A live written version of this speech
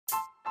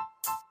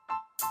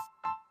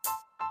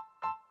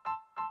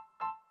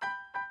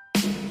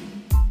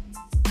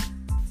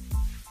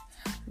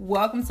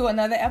Welcome to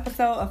another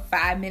episode of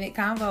 5 Minute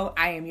Convo.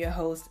 I am your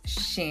host,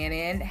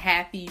 Shannon.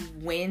 Happy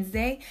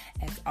Wednesday.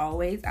 As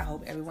always, I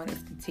hope everyone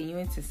is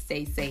continuing to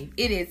stay safe.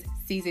 It is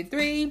season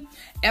 3,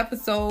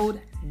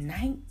 episode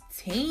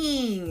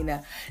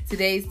 19.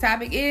 Today's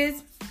topic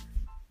is,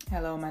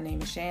 hello, my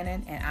name is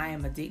Shannon, and I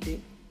am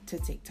addicted to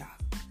TikTok.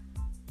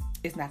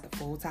 It's not the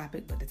full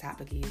topic, but the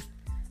topic is,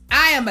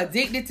 I am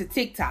addicted to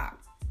TikTok.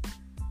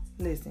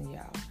 Listen,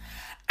 y'all.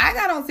 I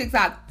got on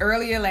TikTok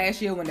earlier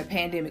last year when the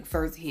pandemic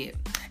first hit.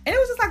 And it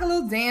was just like a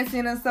little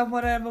dancing and stuff,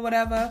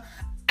 whatever.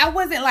 I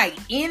wasn't like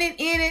in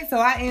it. So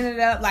I ended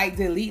up like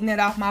deleting it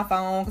off my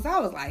phone. Because I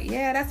was like,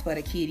 yeah, that's for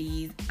the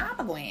kiddies. I'm going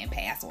to go ahead and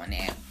pass on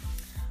that.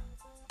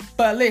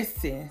 But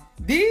listen,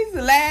 these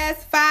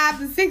last 5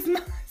 to 6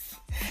 months,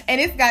 and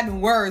it's gotten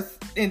worse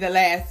in the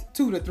last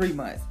 2 to 3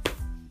 months.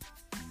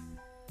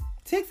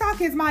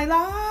 TikTok is my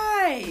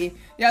life.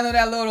 Y'all know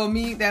that little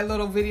meme, that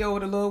little video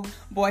with the little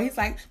boy. He's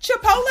like,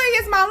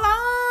 Chipotle is my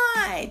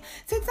life.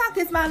 TikTok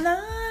is my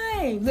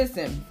life.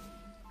 Listen,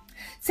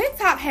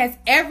 TikTok has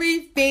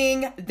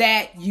everything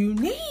that you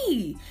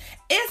need.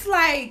 It's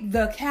like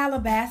the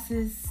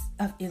Calabasas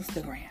of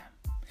Instagram.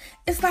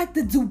 It's like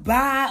the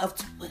Dubai of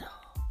Twitter.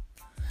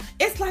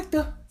 It's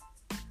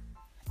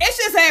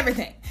just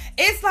everything.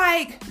 It's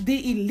like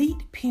the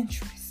elite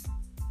Pinterest.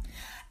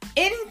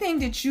 Anything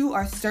that you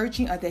are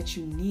searching or that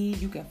you need,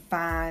 you can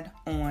find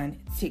on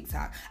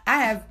TikTok.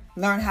 I have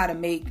learned how to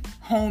make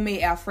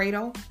homemade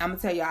Alfredo. I'm going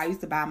to tell you, I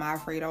used to buy my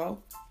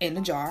Alfredo in the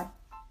jar.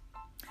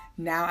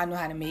 Now I know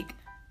how to make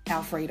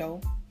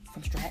Alfredo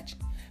from scratch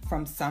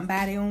from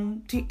somebody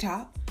on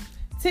TikTok.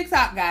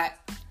 TikTok got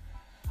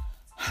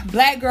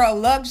Black Girl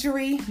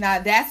Luxury. Now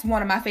that's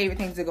one of my favorite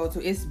things to go to.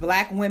 It's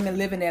black women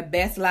living their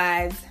best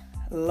lives,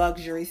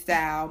 luxury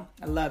style.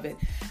 I love it.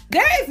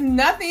 There is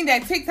nothing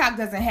that TikTok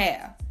doesn't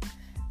have.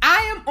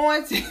 I am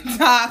on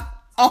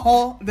TikTok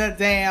all the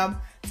damn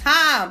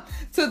time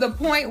to the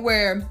point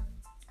where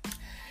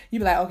you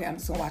be like, okay, I'm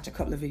just going to watch a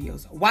couple of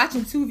videos.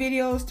 Watching 2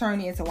 videos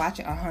turning into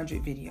watching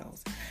 100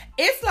 videos.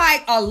 It's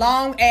like a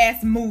long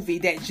ass movie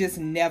that just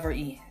never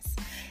ends.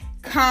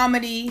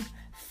 Comedy,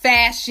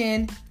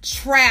 fashion,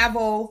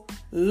 travel,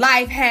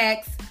 life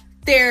hacks,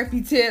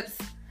 therapy tips,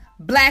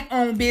 black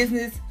owned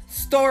business,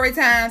 story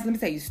times. Let me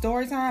tell you,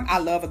 story time. I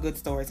love a good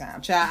story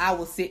time. Child, I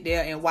will sit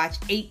there and watch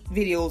 8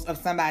 videos of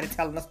somebody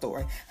telling a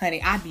story.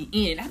 Honey, I be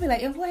in it. I be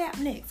like, and what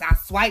happened next? I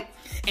swipe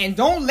and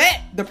don't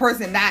let the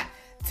person not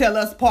tell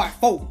us part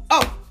 4.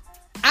 Oh,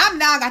 I'm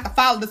now got to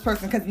follow this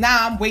person because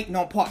now I'm waiting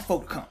on part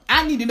 4 to come.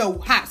 I need to know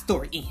how the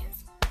story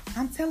ends.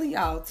 I'm telling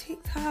y'all,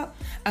 TikTok.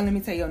 And let me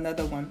tell you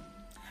another one.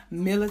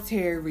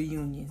 Military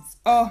reunions.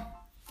 Oh,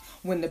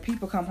 when the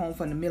people come home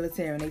from the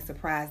military and they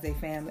surprise their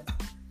family.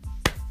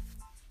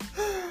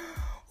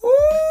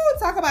 Ooh,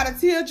 talk about a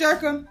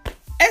tearjerker.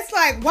 It's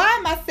like, why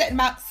am I setting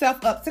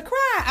myself up to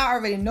cry? I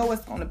already know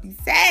it's going to be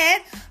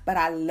sad, but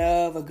I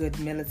love a good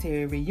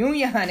military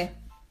reunion, honey.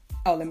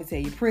 Oh, let me tell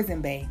you,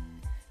 Prison Bae.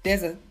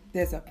 There's a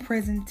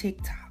prison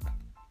TikTok.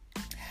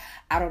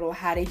 I don't know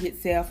how they get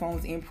cell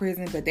phones in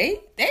prison, but they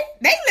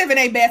living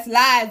their best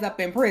lives up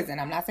in prison.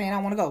 I'm not saying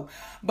I want to go,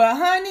 but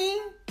honey,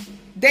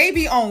 they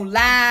be on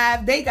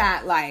live. They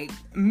got like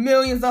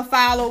millions of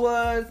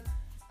followers,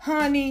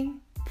 honey.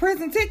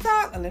 Prison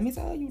TikTok, let me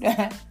tell you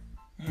that.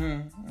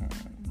 I'm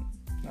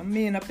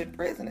men up in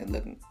prison and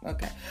looking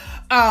okay.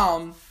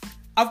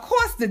 Of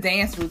course, the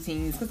dance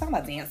routines, because I'm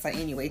a dancer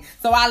anyway.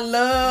 So I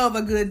love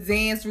a good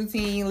dance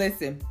routine.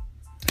 Listen,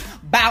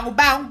 bow,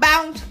 bow,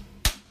 bow,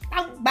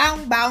 bow,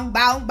 bow, bow,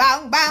 bow,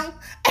 bow, bow.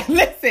 And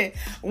listen,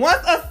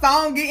 once a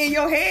song get in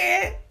your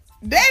head,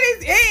 that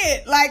is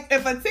it. Like,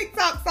 if a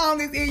TikTok song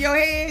is in your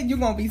head, you're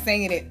gonna be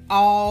singing it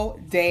all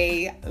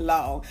day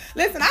long.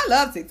 Listen, I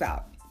love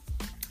TikTok.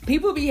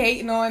 People be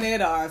hating on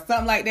it or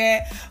something like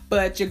that,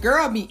 but your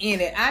girl be in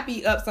it. I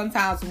be up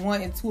sometimes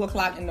 1 and 2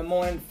 o'clock in the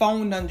morning.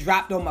 Phone done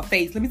dropped on my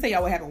face. Let me tell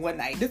y'all what happened one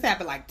night. This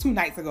happened like 2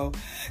 nights ago.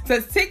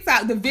 So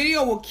TikTok, the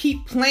video will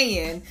keep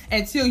playing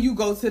until you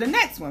go to the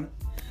next one.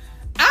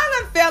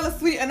 I done fell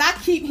asleep and I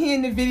keep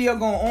hearing the video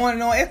going on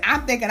and on.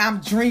 I'm thinking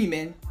I'm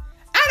dreaming.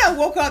 I done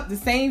woke up, the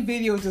same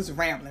video just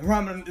rambling,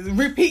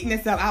 repeating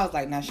itself. I was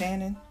like, now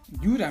Shannon,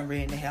 you done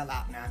ran the hell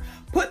out now.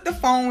 Put the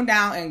phone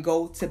down and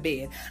go to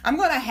bed. I'm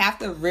going to have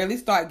to really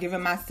start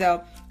giving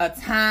myself a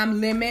time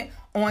limit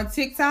on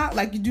TikTok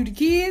like you do the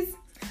kids,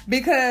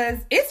 because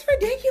it's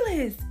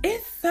ridiculous.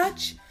 It's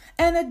such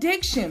an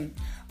addiction.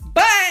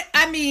 But,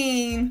 I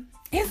mean,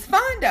 it's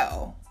fun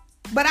though.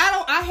 But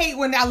I hate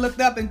when I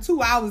looked up and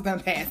 2 hours done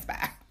passed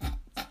by.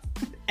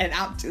 And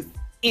I'm just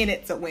in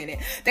it to win it.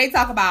 They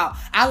talk about,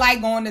 I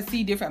like going to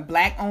see different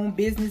black owned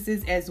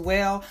businesses as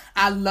well.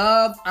 I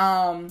love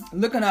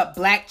looking up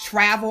black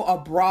travel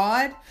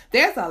abroad.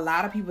 There's a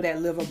lot of people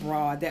that live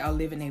abroad that are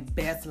living their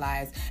best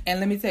lives. And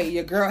let me tell you,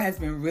 your girl has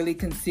been really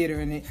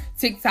considering it.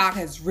 TikTok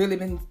has really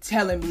been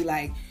telling me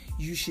like,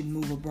 you should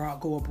move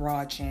abroad, go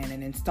abroad,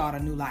 Shannon, and start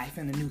a new life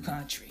in a new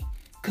country.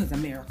 Because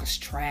America's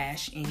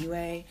trash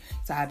anyway.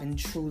 So I've been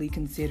truly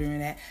considering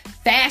that.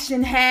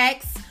 Fashion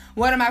hacks.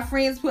 One of my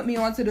friends put me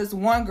onto this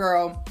one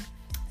girl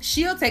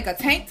she'll take a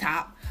tank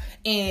top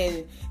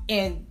and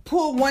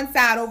pull one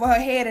side over her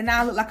head and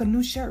now look like a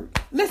new shirt.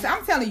 Listen,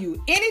 I'm telling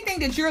you, anything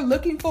that you're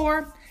looking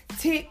for,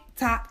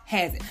 TikTok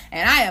has it.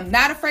 And I am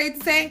not afraid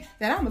to say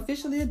that I'm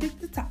officially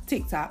addicted to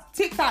TikTok.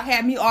 TikTok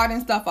had me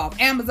ordering stuff off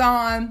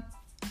Amazon.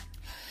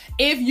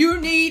 If you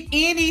need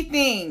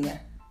anything,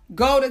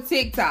 go to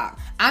TikTok.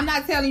 I'm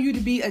not telling you to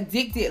be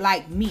addicted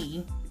like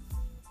me,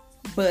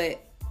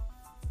 but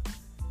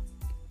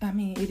I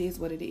mean, it is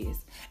what it is.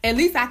 At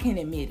least I can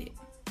admit it.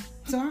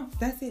 So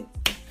that's it.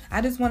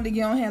 I just wanted to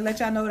get on here and let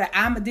y'all know that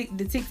I'm addicted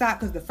to TikTok,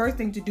 because the first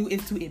thing to do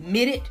is to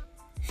admit it,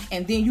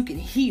 and then you can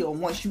heal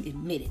once you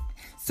admit it.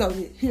 So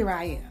here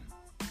I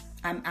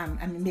am. I'm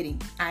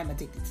admitting I'm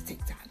addicted to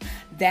TikTok.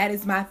 That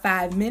is my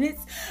 5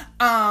 minutes.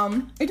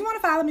 If you want to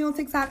follow me on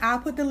TikTok, I'll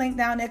put the link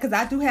down there, because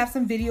I do have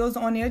some videos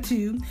on there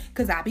too,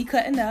 because I be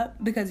cutting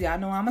up, because y'all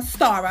know I'm a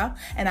starer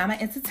and I'm an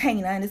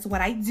entertainer and it's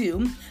what I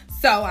do.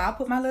 So I'll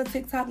put my little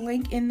TikTok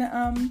link in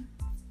the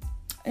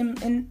in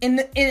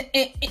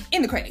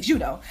the credits, you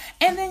know.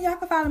 And then y'all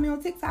can follow me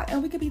on TikTok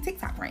and we can be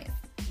TikTok friends.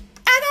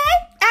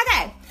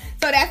 Okay.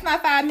 So that's my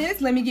 5 minutes.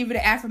 Let me give you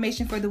the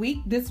affirmation for the week.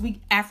 This week's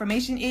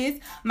affirmation is: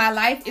 my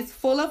life is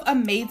full of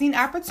amazing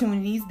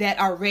opportunities that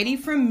are ready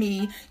for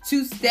me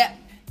to step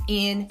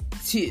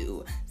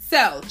into.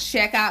 So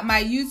check out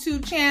my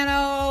YouTube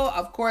channel.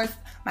 Of course,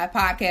 my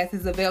podcast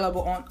is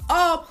available on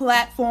all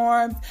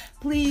platforms.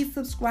 Please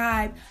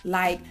subscribe,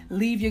 like,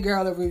 leave your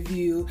girl a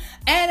review.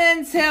 And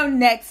until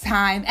next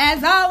time,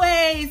 as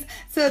always,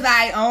 to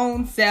thy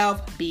own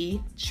self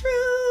be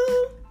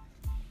true.